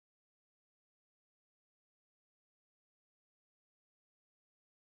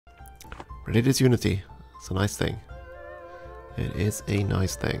Religious unity. It's a nice thing. It is a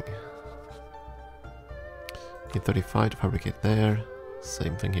nice thing. Need 35 to fabricate there.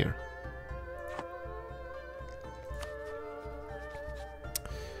 Same thing here.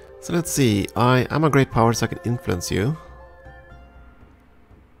 So let's see. I am a great power, so I can influence you.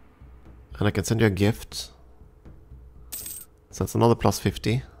 And I can send you a gift. So that's another plus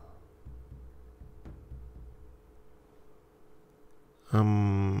 50.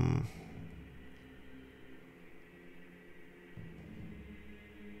 And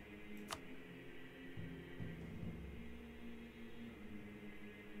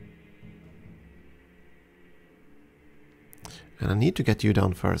I need to get you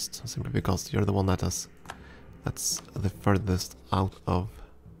down first, simply because you're the one that's the furthest out of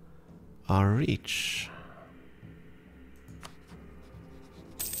our reach.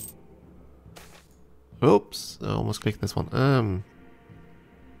 Oops, I almost clicked this one.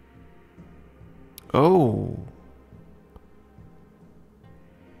 Oh.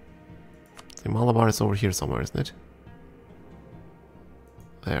 The Malabar is over here somewhere, isn't it?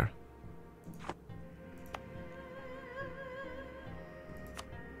 There.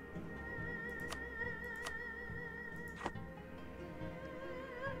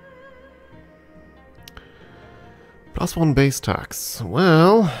 +1 base tax.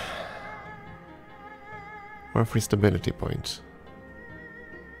 Well, or a free stability point.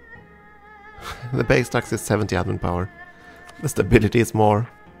 The base tax is 70 admin power. The stability is more.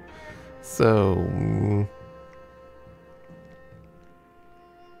 So...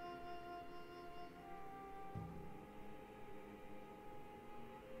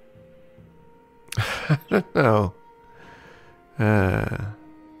 I don't know.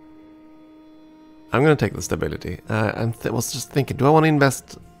 I'm gonna take the stability. I was just thinking, do I want to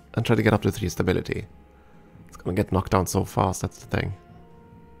invest and try to get up to 3 stability? It's gonna get knocked down so fast, that's the thing.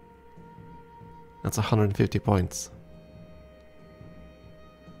 That's 150 points.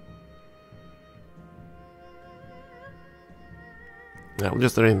 Yeah, we'll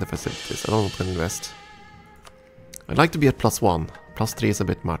just arrange the facilities. I don't want to invest. I'd like to be at +1. +3 is a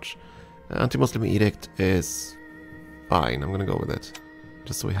bit much. Anti-Muslim edict is fine. I'm gonna go with it.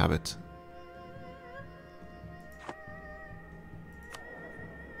 Just so we have it.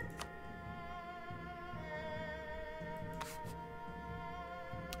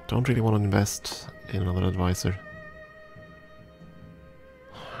 Don't really want to invest in another advisor.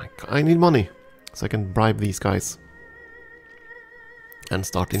 I need money, so I can bribe these guys. And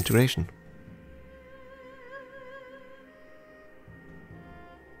start integration.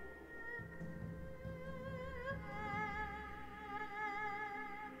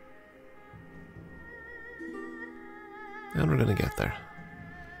 And we're gonna get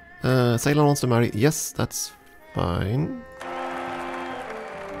there. Ceylon wants to marry. Yes, that's fine.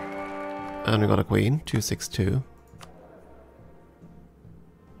 And we got a queen, 262.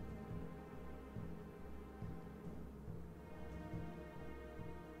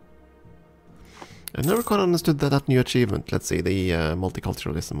 I've never quite understood that new achievement. Let's see, the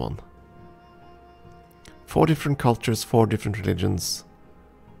multiculturalism one. 4 different cultures, 4 different religions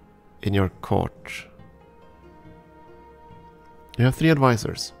in your court. You have 3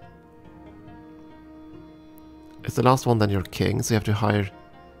 advisors. It's the last one, then your king, so you have to hire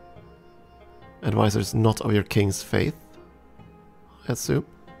advisors not of your king's faith, I assume.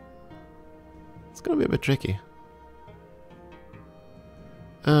 It's gonna be a bit tricky.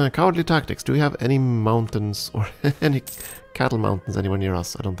 Cowardly tactics. Do we have any mountains or any cattle mountains anywhere near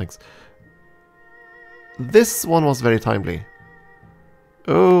us? I don't think so. This one was very timely.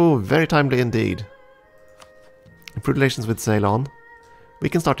 Oh, very timely indeed. Improved relations with Ceylon. We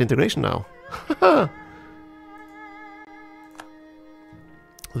can start integration now.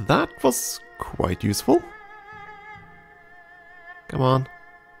 That was quite useful. Come on.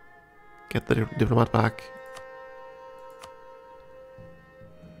 Get the diplomat back.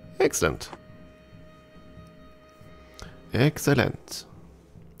 Excellent. Excellent.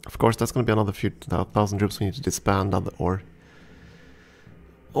 Of course, that's going to be another few thousand troops we need to disband or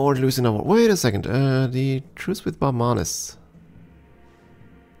losing our... Wait a second. The truce with Baumanis.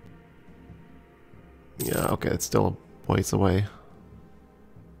 Yeah, okay, it's still a ways away.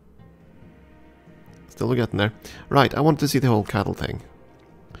 Still getting there. Right, I want to see the whole cattle thing.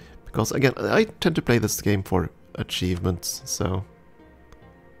 Because, again, I tend to play this game for achievements, so...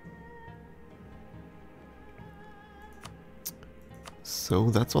 So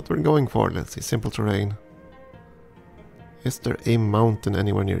that's what we're going for. Let's see, simple terrain. Is there a mountain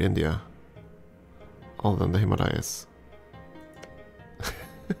anywhere near India? Other than the Himalayas.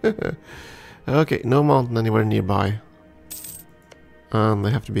 Okay, no mountain anywhere nearby. And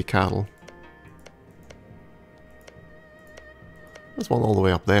they have to be cattle. There's one all the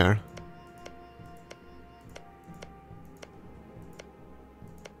way up there.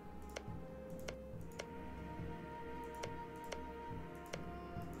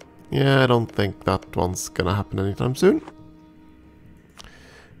 Yeah, I don't think that one's gonna happen anytime soon.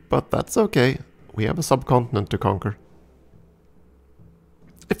 But that's okay. We have a subcontinent to conquer.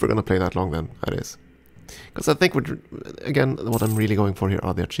 If we're gonna play that long then, that is. Because I think, again, what I'm really going for here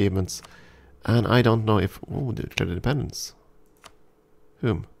are the achievements. And I don't know if... Oh, declare independence.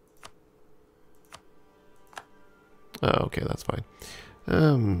 Whom? Oh, okay, that's fine.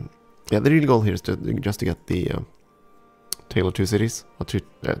 Yeah, the real goal here is just to get the Tale of Two Cities. Or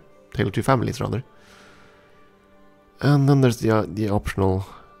Tale of Two Families, rather. And then there's the optional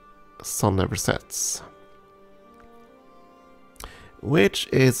Sun Never Sets. Which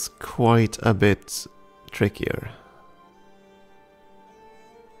is quite a bit trickier.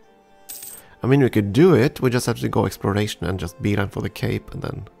 I mean, we could do it, we just have to go exploration and just beeline for the Cape and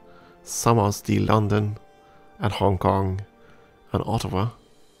then somehow steal London and Hong Kong and Ottawa.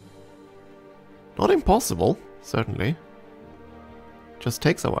 Not impossible, certainly. Just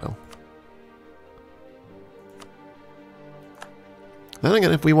takes a while. Then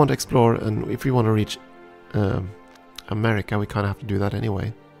again, if we want to explore and if we want to reach America, we kind of have to do that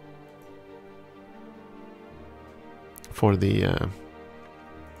anyway. For the...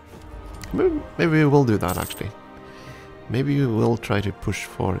 maybe we will do that, actually. Maybe we will try to push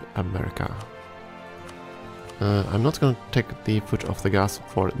for America. I'm not going to take the foot off the gas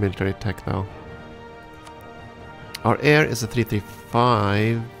for military tech, though. Our heir is a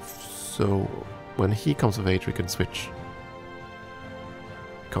 335, so when he comes of age, we can switch.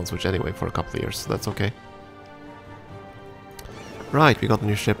 Can't switch anyway for a couple of years, so that's okay. Right, we got a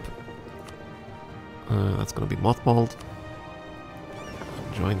new ship. That's gonna be mothballed.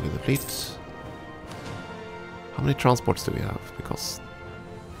 Join with the fleet. How many transports do we have? Because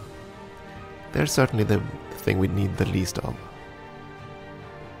they're certainly the thing we need the least of.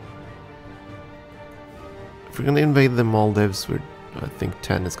 If we're gonna invade the Maldives, I think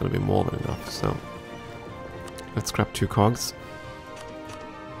 10 is gonna be more than enough, so let's scrap 2 cogs.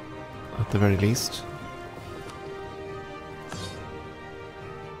 At the very least.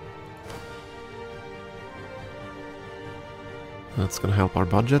 That's gonna help our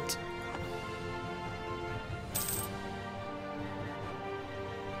budget.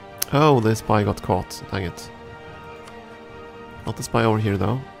 Oh, the spy got caught. Dang it. Not the spy over here,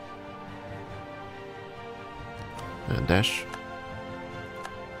 though. Dash.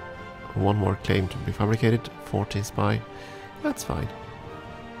 One more claim to be fabricated. 40 spy. That's fine.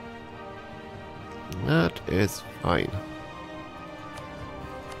 That is fine.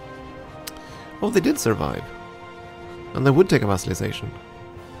 Oh, they did survive. And they would take a vassalization.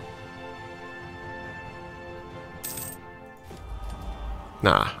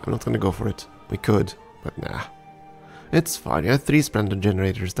 Nah, I'm not gonna go for it. We could, but nah. It's fine. You have 3 splendid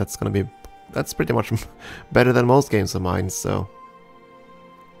generators. That's pretty much better than most games of mine, so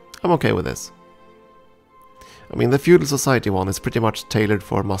I'm okay with this. I mean, the feudal society one is pretty much tailored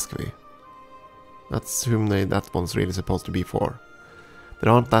for Muscovy. That's whom that one's really supposed to be for.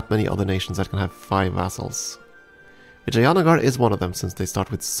 There aren't that many other nations that can have 5 vassals. Vijayanagar is one of them, since they start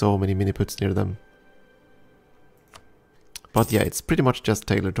with so many miniputs near them. But yeah, it's pretty much just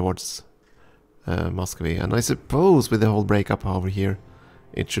tailored towards Muscovy. And I suppose with the whole breakup over here,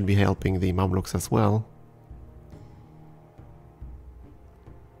 it should be helping the Mamluks as well.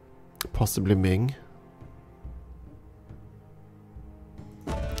 Possibly Ming.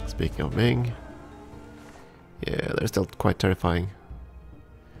 Speaking of Ming... Yeah, they're still quite terrifying.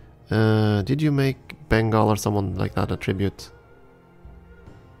 Did you make Bengal or someone like that a tributary?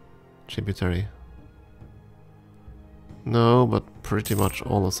 No, but pretty much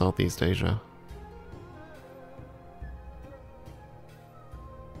all of Southeast Asia.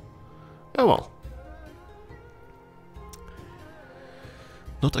 Oh well.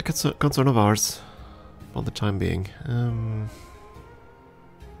 Not a concern of ours for the time being.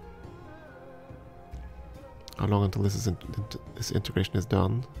 How long until this integration is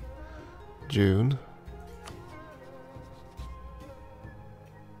done? June.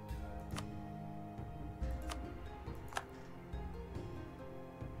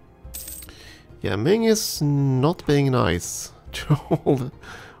 Yeah, Ming is not being nice to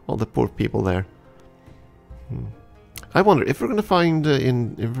all the poor people there. I wonder if we're gonna find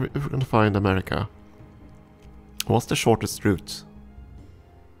if we're gonna find America. What's the shortest route?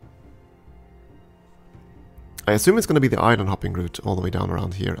 I assume it's going to be the island hopping route all the way down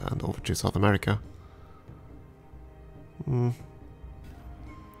around here and over to South America.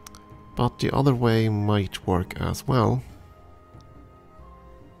 But the other way might work as well.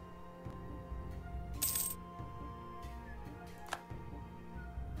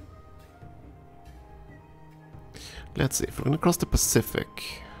 Let's see, if we're gonna cross the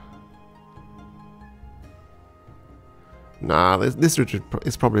Pacific... Nah, this route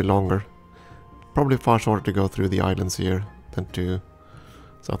is probably longer. Probably far shorter to go through the islands here than to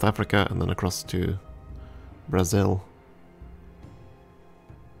South Africa and then across to Brazil.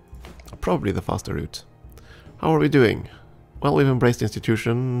 Probably the faster route. How are we doing? Well, we've embraced the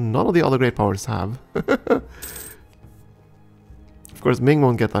institution. None of the other great powers have. Of course, Ming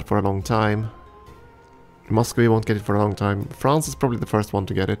won't get that for a long time. Muscovy won't get it for a long time. France is probably the first one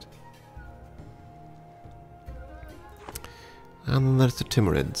to get it. And then there's the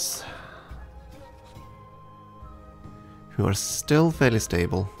Timurids, who are still fairly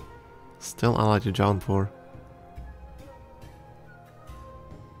stable. Still allied to Jaunpur.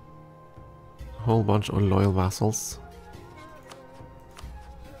 A whole bunch of loyal vassals.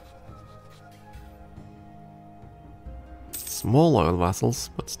 Small loyal vassals,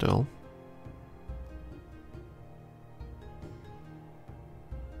 but still.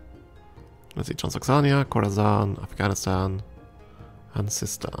 Let's see, Transylvania, Khorasan, Afghanistan, and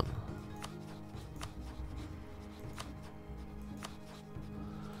Sistan.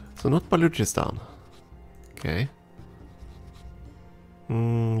 So not Baluchistan. Okay.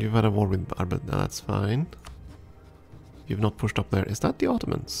 You've had a war with Arbet, that's fine. You've not pushed up there. Is that the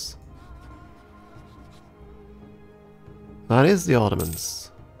Ottomans? That is the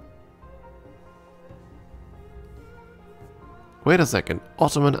Ottomans. Wait a second.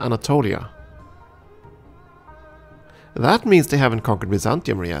 Ottoman Anatolia. That means they haven't conquered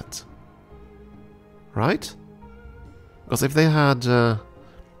Byzantium yet. Right? Because if they had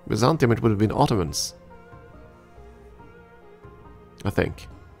Byzantium, it would have been Ottomans. I think.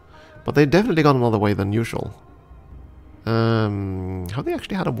 But they definitely gone another way than usual. Have they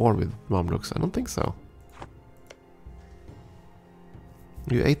actually had a war with Mamluks? I don't think so.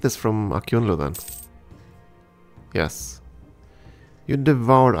 You ate this from Akyunlu then? Yes. You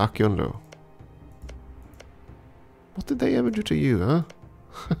devoured Akyunlu. What did they ever do to you, huh?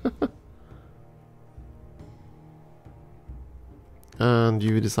 And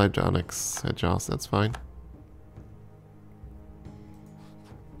you decide to annex Hejaz, that's fine.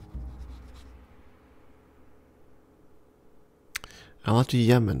 Allied to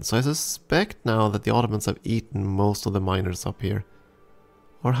Yemen. So I suspect now that the Ottomans have eaten most of the miners up here.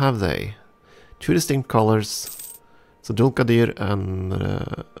 Or have they? Two distinct colors. So Dulkadir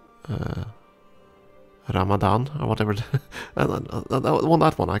and Ramadan, or whatever.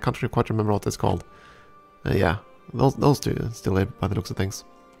 that one, I can't quite remember what it's called. Yeah, those two still live by the looks of things.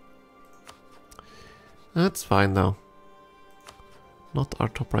 That's fine though. Not our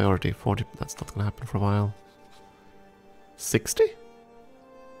top priority. 40, that's not gonna happen for a while. 60?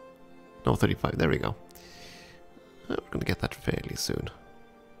 No, 35, there we go. We're gonna get that fairly soon.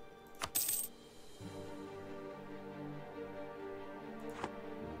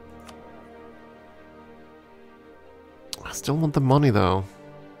 I still want the money though.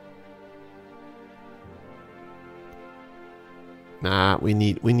 Nah, we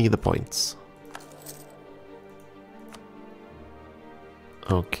need the points.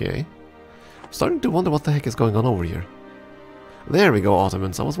 Okay. I'm starting to wonder what the heck is going on over here. There we go,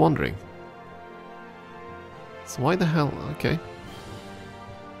 Ottomans, I was wondering. So why the hell... okay.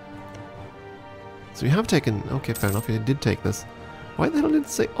 So you have taken... okay, fair enough, you did take this. Why the hell did it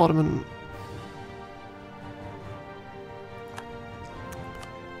say Ottoman...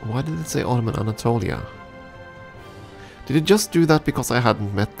 why did it say Ottoman Anatolia? Did it just do that because I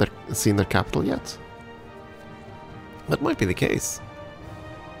hadn't seen their capital yet? That might be the case.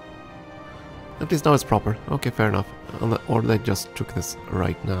 At least now it's proper. Okay, fair enough. Or they just took this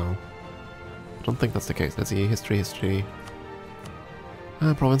right now. I don't think that's the case. Let's see, history.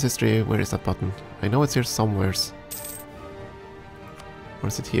 Province history, where is that button? I know it's here somewheres. Or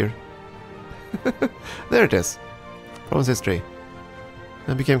is it here? There it is! Province history.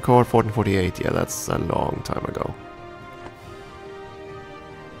 And became core 1448. Yeah, that's a long time ago.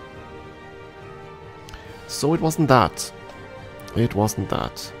 So it wasn't that. It wasn't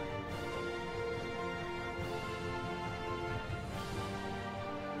that.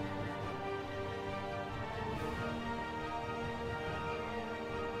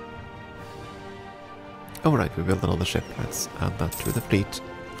 Alright, we built another ship. Let's add that to the fleet.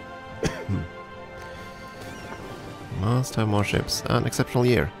 Must have more ships. An exceptional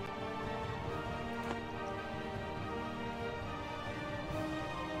year.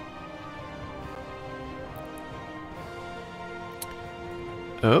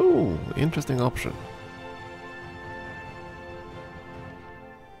 Oh, interesting option.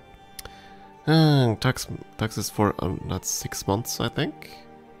 Taxes for that's 6 months, I think.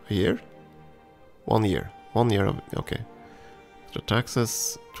 A year? 1 year. 1 year of... Okay. The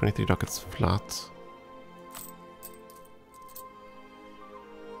taxes, 23 ducats flat.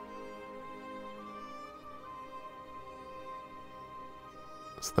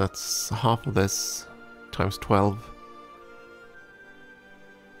 So that's half of this times 12.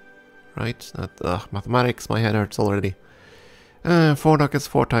 Right? That, mathematics, my head hurts already. 4 ducats,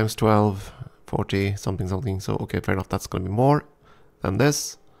 4 times 12, 40, something, something. So, okay, fair enough. That's going to be more than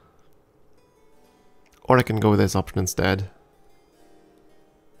this. Or I can go with this option instead.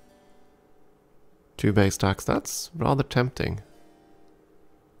 2 base tax. That's rather tempting.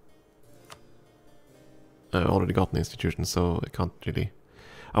 I already got an institution, so I can't really...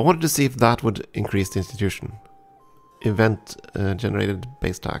 I wanted to see if that would increase the institution. Event generated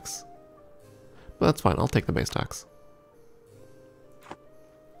base tax. But that's fine, I'll take the base tax.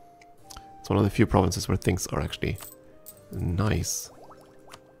 It's one of the few provinces where things are actually nice.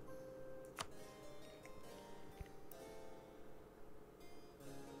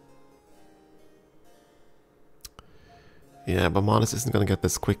 Yeah, but Manus isn't going to get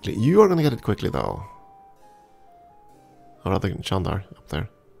this quickly. You are going to get it quickly, though. Or rather, Chandar up there.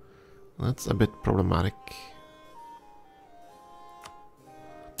 That's a bit problematic.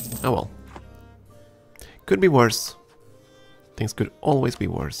 Oh well. Could be worse. Things could always be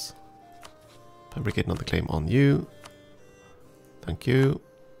worse. Fabricate another claim on you. Thank you.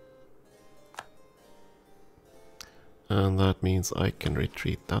 And that means I can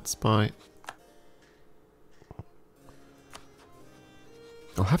retreat that spy.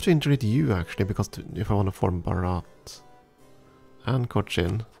 I'll have to integrate you actually, because if I want to form Barat and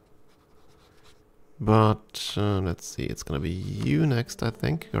Cochin. But let's see, it's gonna be you next, I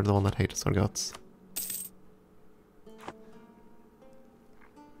think. You're the one that hates our guts.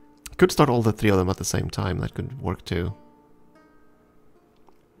 Could start all the 3 of them at the same time, that could work too.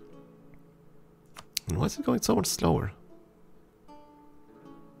 And why is it going so much slower?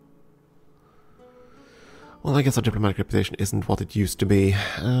 Well, I guess our diplomatic reputation isn't what it used to be.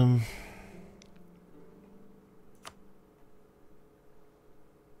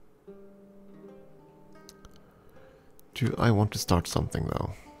 Do I want to start something,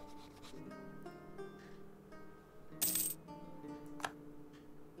 though?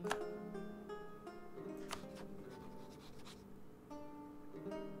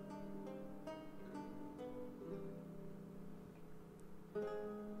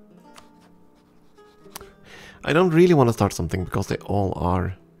 I don't really want to start something because they all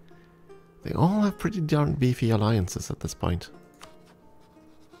have pretty darn beefy alliances at this point.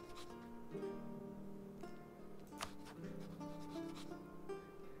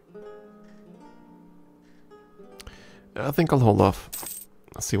 I think I'll hold off.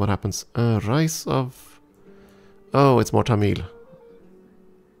 Let's see what happens. Rise of... Oh, it's more Tamil.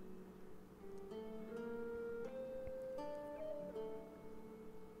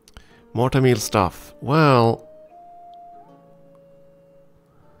 More Tamil stuff. Well...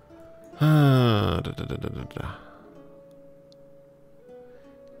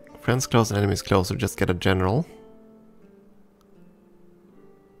 Friends close and enemies closer, just get a general.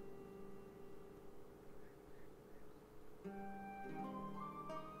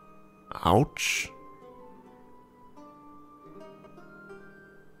 Ouch.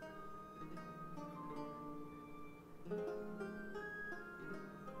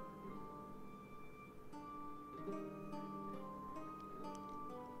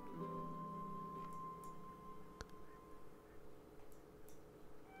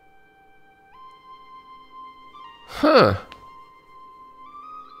 Huh.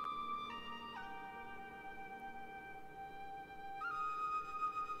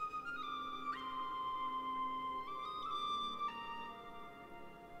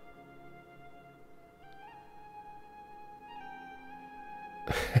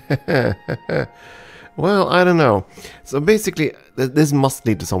 Well, I don't know. So basically, this must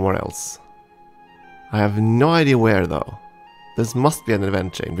lead to somewhere else. I have no idea where, though. This must be an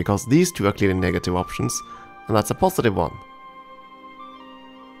event chain, because these two are clearly negative options, and that's a positive one.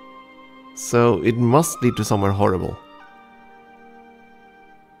 So it must lead to somewhere horrible.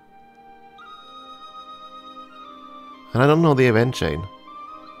 And I don't know the event chain.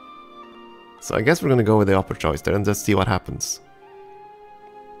 So I guess we're gonna go with the upper choice there and just see what happens.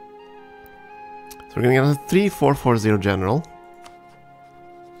 So we're gonna get a 3-4-4-0 general.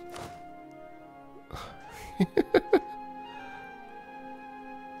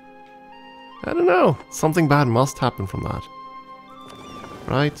 I don't know. Something bad must happen from that.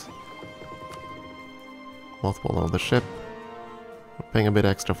 Right? Multiple another ship. We're paying a bit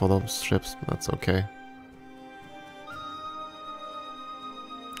extra for those ships, but that's okay.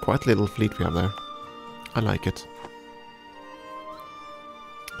 Quite a little fleet we have there. I like it.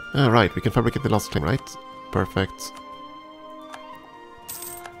 Right, we can fabricate the last claim, right? Perfect.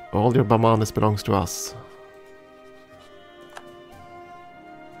 All your bananas belongs to us.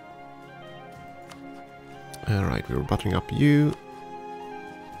 Alright, we were buttering up you.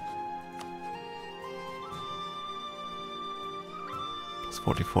 Plus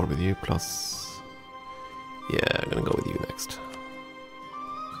 44 with you, plus... Yeah, I'm gonna go with you next.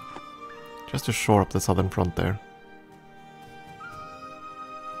 Just to shore up the southern front there.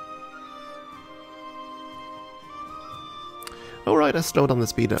 Oh right, I slowed down the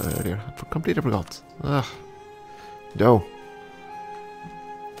speed earlier. I completely forgot. No.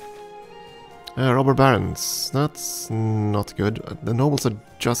 Robber barons. That's not good. The nobles had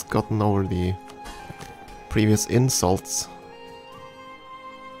just gotten over the previous insults.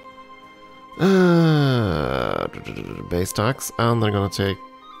 Base tax, and they're gonna take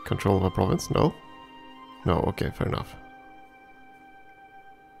control of a province? No? No, okay, fair enough.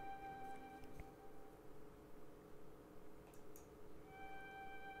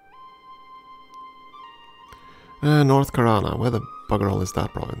 North Karana, where the bugger all is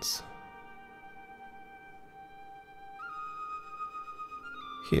that province?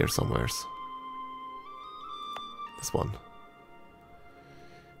 Here somewheres. This one.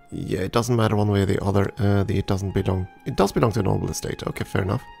 Yeah, it doesn't matter one way or the other. It doesn't belong. It does belong to a noble estate. Okay, fair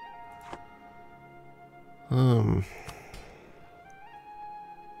enough.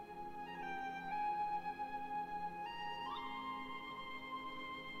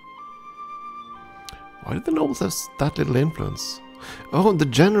 Why did the nobles have that little influence? Oh, the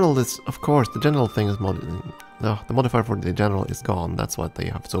general is, of course, the general thing is no, the modifier for the general is gone. That's why they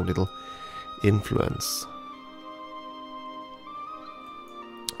have so little influence.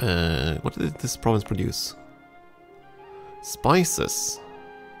 What did this province produce? Spices.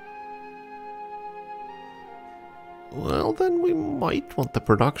 Well, then we might want the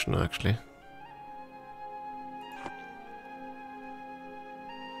production, actually.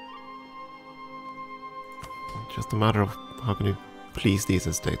 Just a matter of how can you please these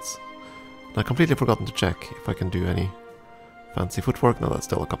estates. And I completely forgotten to check if I can do any fancy footwork. No, that's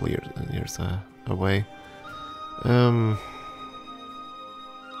still a couple of years away.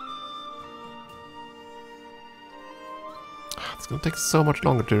 It's gonna take so much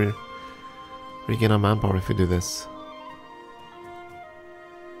longer to regain our manpower if we do this.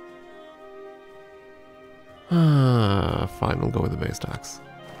 Fine, we'll go with the base tax.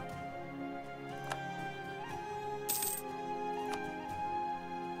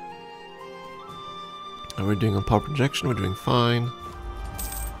 How are we doing on power projection? We're doing fine.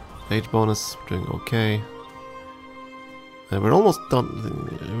 Age bonus, we're doing okay. We're almost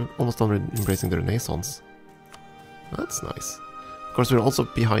done. With embracing the Renaissance. That's nice. Of course, we're also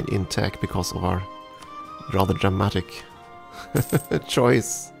behind in tech because of our rather dramatic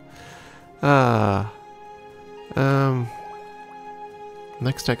choice.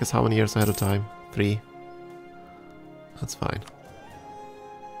 Next tech is how many years ahead of time? 3. That's fine.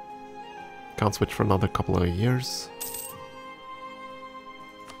 Can't switch for another couple of years.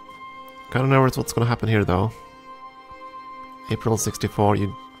 Kind of nervous what's going to happen here, though. April 64,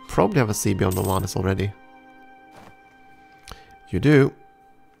 you probably have a CB on Nomanis already. You do.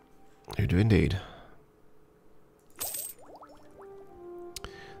 You do indeed.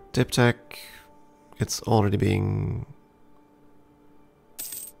 Tip tech, it's already being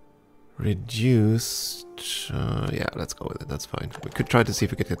reduced. Yeah, let's go with it. That's fine. We could try to see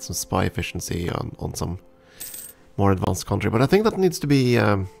if we could get some spy efficiency on some more advanced country, but I think that needs to be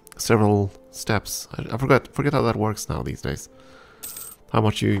several steps. I forget how that works now these days. How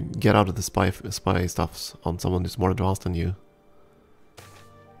much you get out of the spy stuffs on someone who's more advanced than you.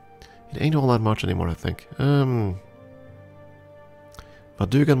 It ain't all that much anymore, I think.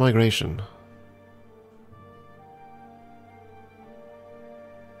 Vadugan migration.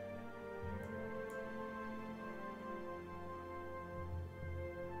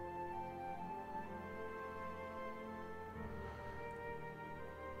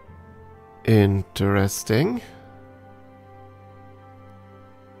 Interesting.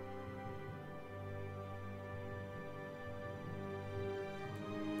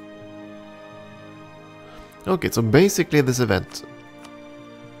 Okay, so basically this event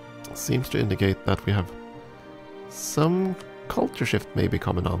seems to indicate that we have some culture shift maybe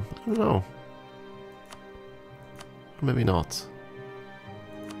coming on. I don't know. Maybe not.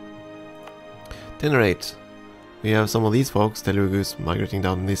 At any rate, we have some of these folks, Telugus, migrating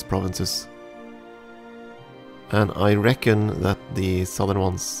down in these provinces. And I reckon that the southern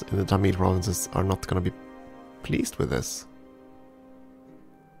ones in the Tamil provinces are not going to be pleased with this.